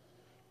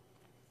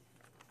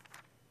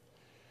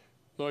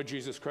 Lord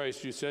Jesus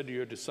Christ, you said to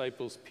your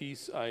disciples,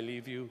 "Peace I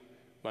leave you,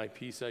 my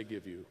peace I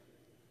give you."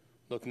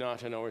 Look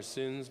not on our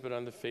sins, but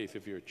on the faith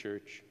of your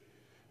church,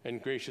 and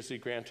graciously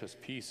grant us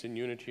peace and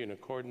unity in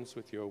accordance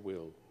with your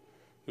will,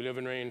 who live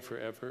and reign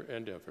forever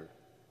and ever.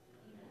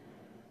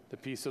 The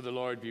peace of the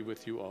Lord be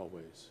with you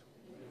always.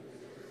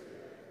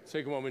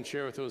 Take a moment and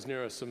share with those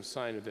near us some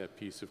sign of that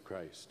peace of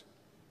Christ.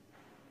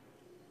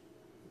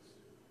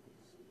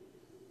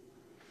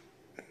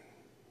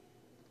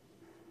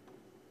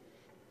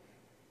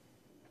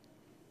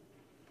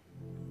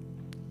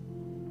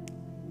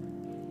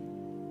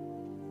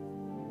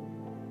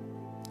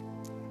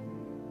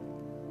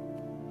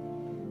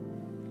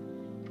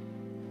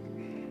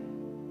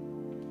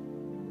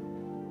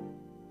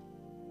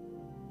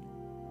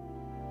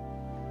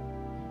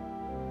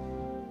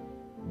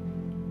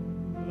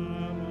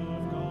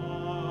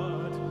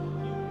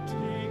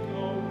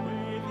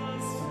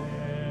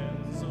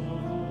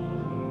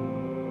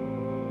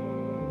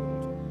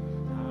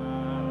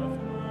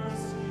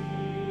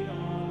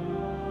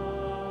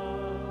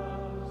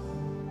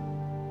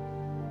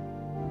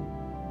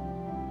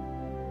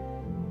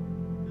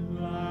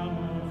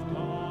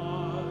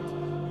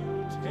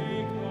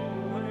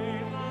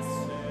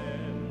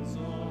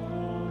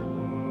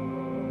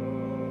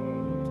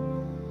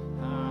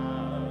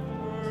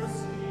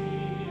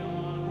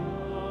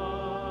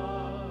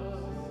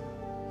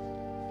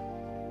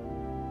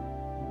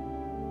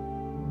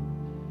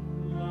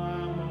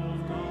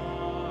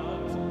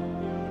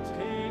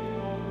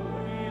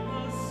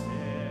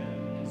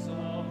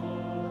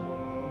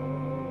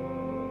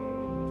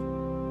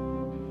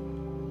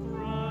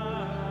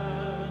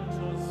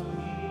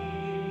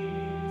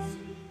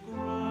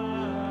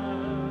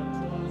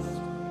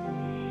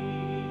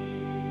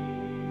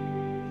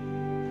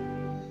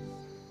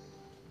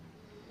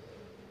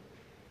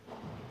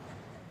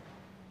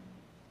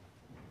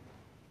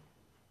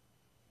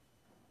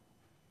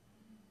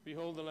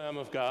 Behold the Lamb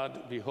of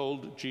God,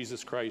 behold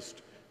Jesus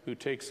Christ, who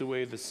takes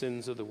away the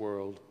sins of the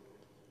world.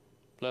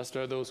 Blessed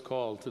are those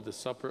called to the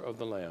supper of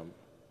the Lamb.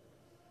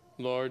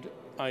 Lord,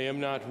 I am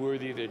not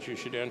worthy that you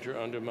should enter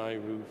under my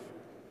roof,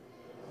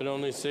 but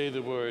only say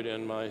the word,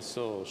 and my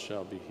soul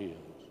shall be healed.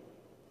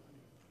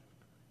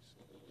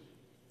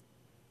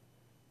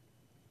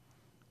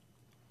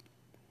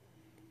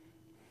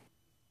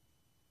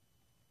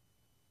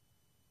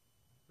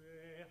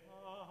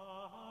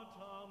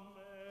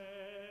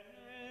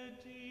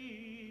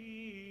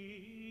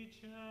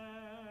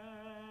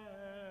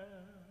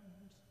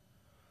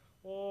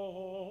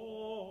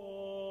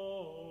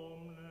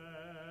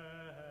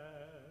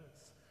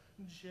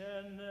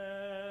 Generatio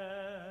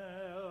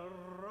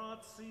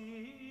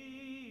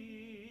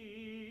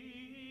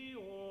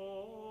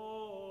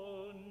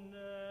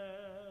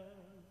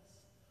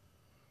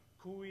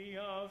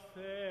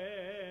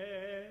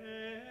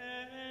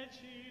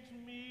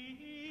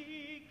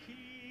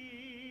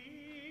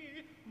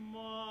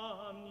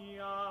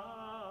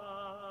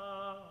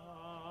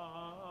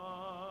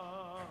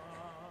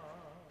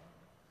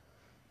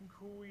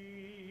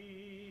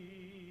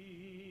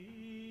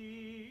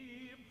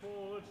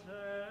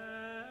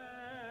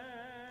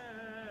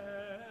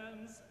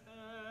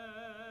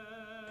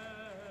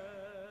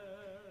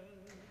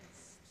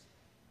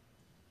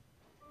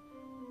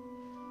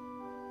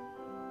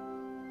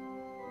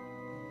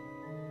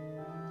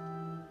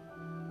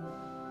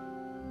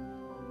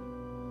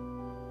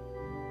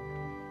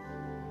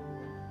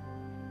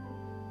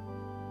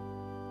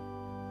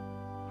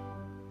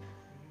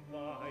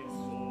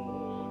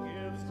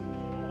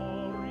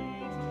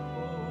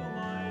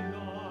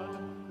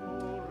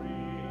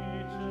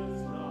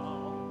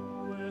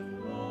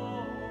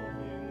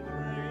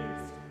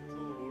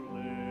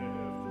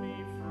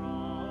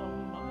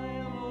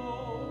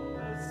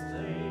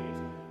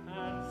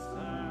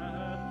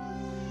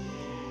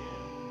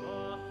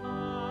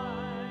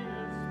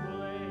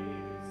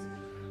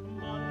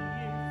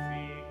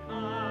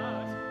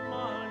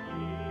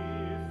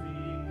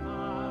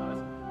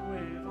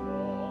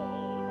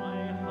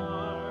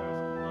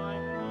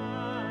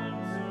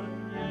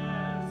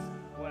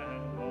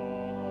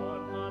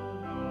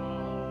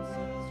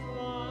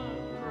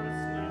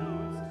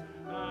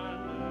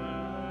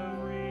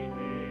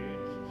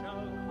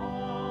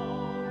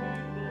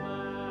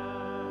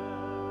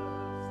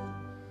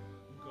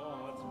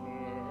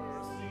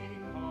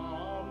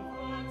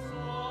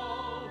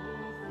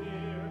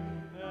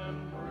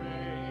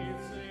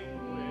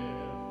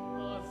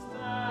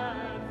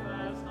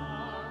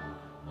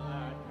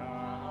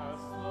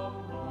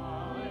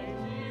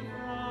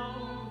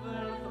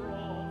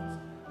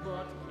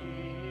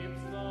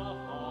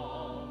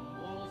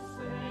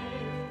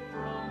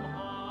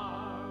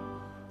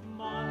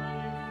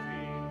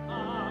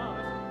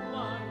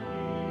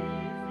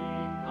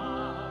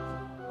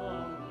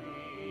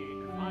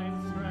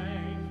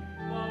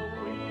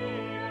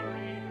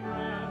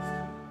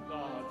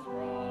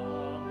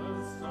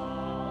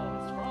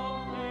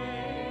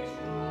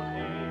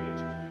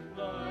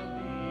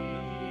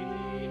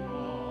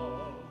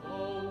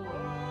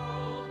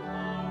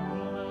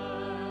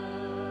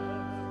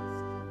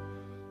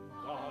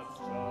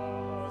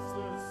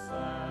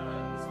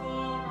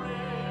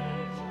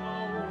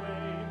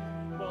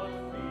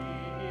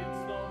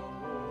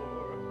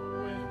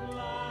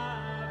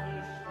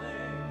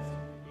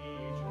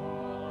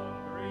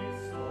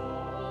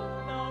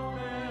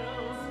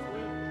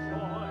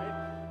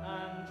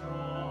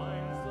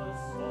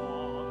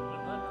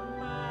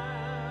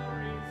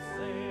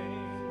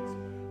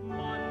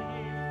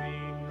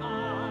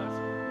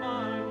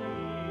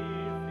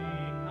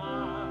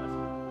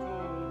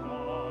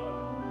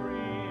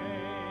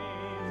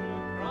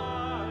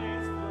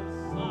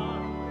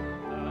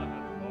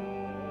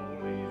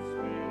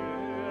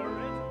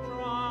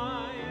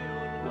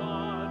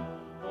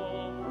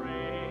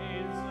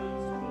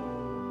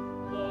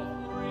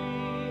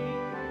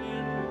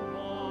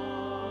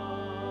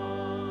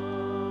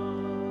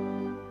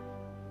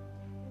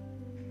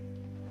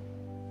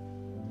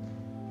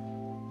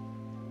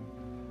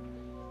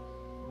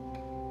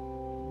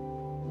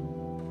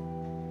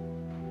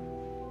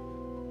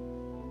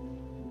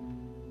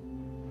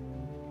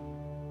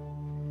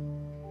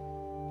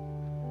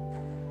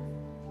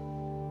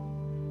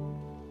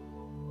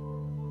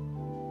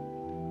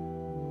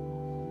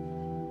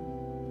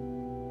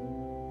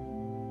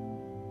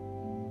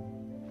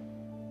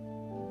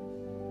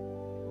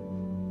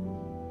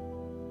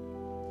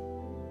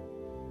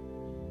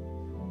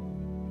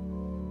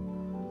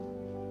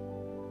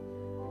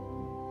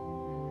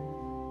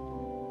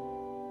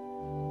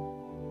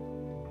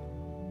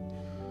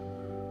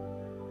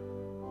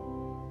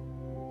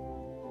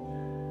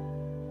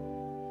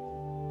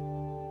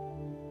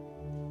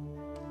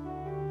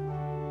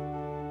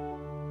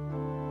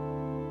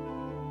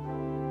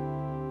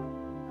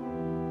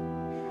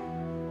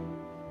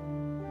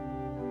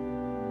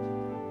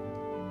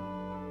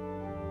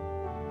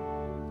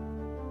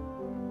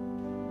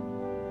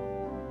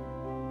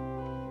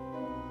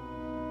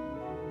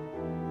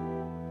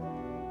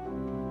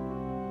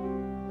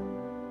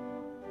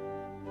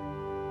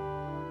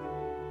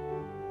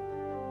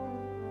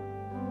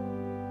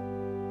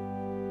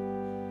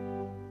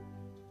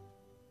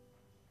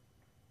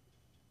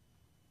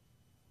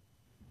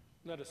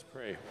Let us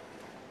pray.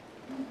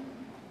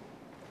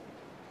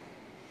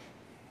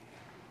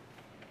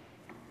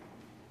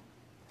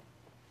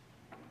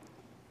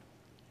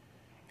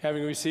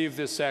 Having received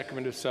this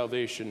sacrament of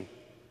salvation,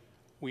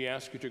 we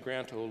ask you to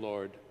grant, O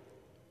Lord,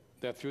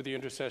 that through the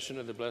intercession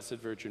of the Blessed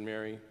Virgin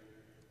Mary,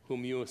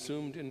 whom you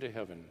assumed into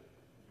heaven,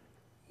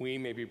 we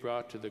may be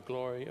brought to the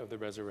glory of the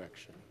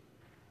resurrection.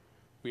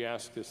 We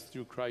ask this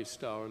through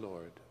Christ our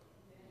Lord.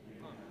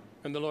 Amen.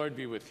 And the Lord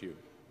be with you.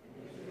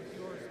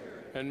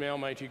 And may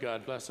Almighty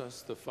God bless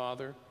us, the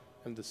Father,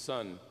 and the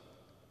Son,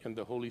 and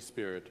the Holy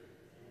Spirit.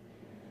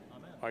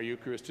 Amen. Our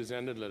Eucharist is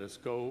ended. Let us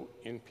go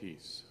in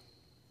peace.